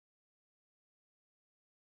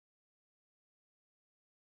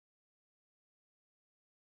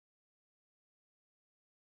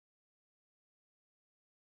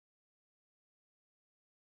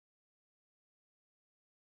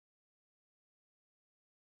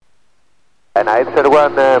Diana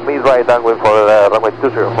 801, mid right downwind for runway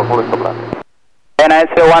 20 for full stop land. Diana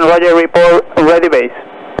 801, Roger, report ready base.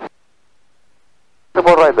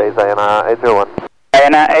 Report right base, Diana 801.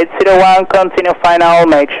 Diana 801, continue final,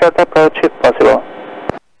 make short approach if possible.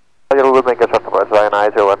 Roger, we'll make a short approach, Diana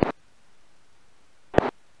 801.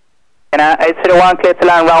 Diana 801, clear to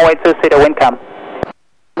land, runway 20, wind calm.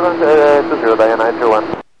 20, Diana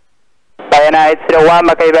 801. Diana 801,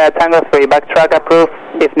 Macaiba Tango 3, backtrack approved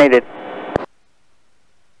if needed.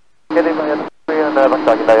 Getting Diana 3 and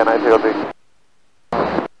backtracking Diana 803.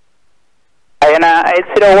 Diana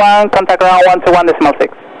 801, contact ground 121.6.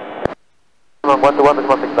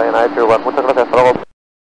 121.6, Diana 801. Muchas gracias, hasta luego.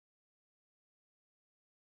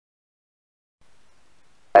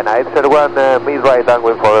 Diana 801, mid right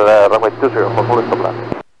downwind for runway 20 for full stop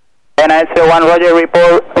land. Diana 801, Roger,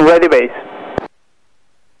 report ready base.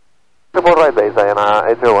 Report right base, Diana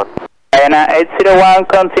 801. Diana 801,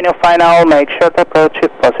 continue final, make short approach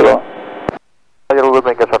if possible. Roger, we'll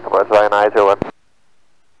make a short approach, Diana 801.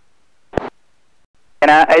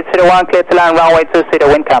 Diana 801, clear to land, runway 20,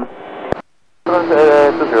 wind calm.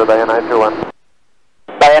 20, Diana 801.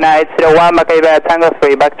 Diana 801, Macaiba Tango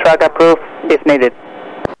 3, backtrack approved if needed.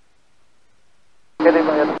 Getting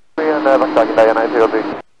Diana 3 and backtracking Diana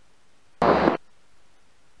 803.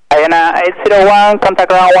 Diana 801, contact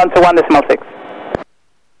ground 121.6.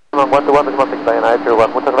 121.6, Diana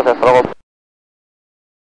 801. Muchas gracias, hasta luego.